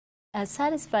A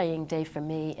satisfying day for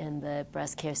me in the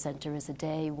breast care center is a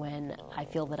day when I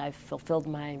feel that I've fulfilled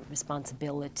my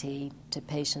responsibility to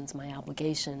patients, my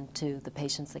obligation to the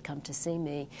patients that come to see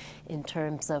me in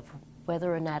terms of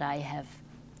whether or not I have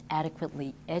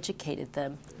adequately educated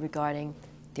them regarding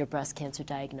their breast cancer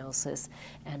diagnosis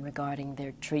and regarding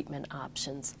their treatment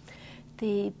options.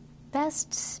 The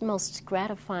best, most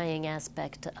gratifying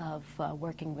aspect of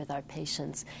working with our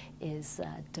patients is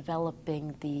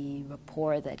developing the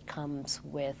rapport that comes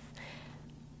with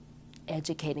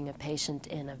educating a patient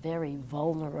in a very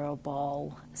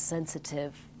vulnerable,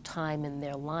 sensitive time in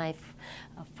their life.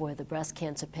 For the breast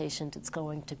cancer patient, it's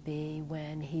going to be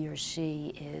when he or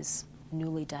she is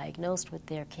newly diagnosed with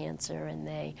their cancer and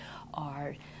they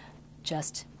are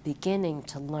just beginning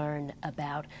to learn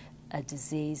about a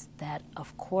disease that,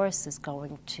 of course, is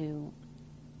going to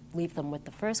leave them with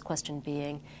the first question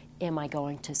being, am I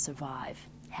going to survive?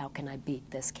 How can I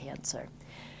beat this cancer?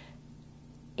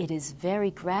 It is very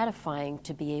gratifying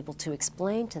to be able to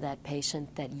explain to that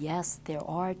patient that, yes, there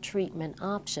are treatment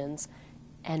options,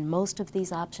 and most of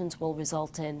these options will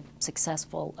result in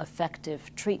successful,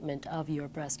 effective treatment of your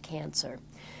breast cancer.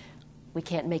 We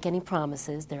can't make any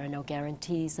promises. There are no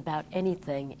guarantees about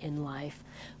anything in life.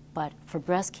 But for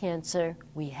breast cancer,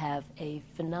 we have a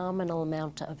phenomenal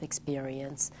amount of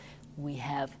experience. We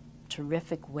have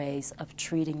terrific ways of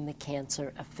treating the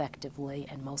cancer effectively,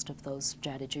 and most of those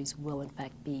strategies will, in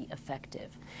fact, be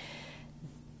effective.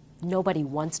 Nobody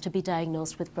wants to be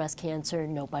diagnosed with breast cancer.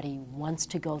 Nobody wants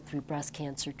to go through breast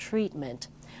cancer treatment.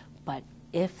 But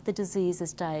if the disease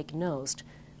is diagnosed,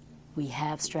 we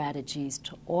have strategies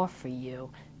to offer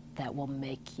you that will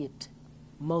make it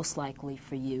most likely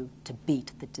for you to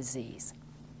beat the disease.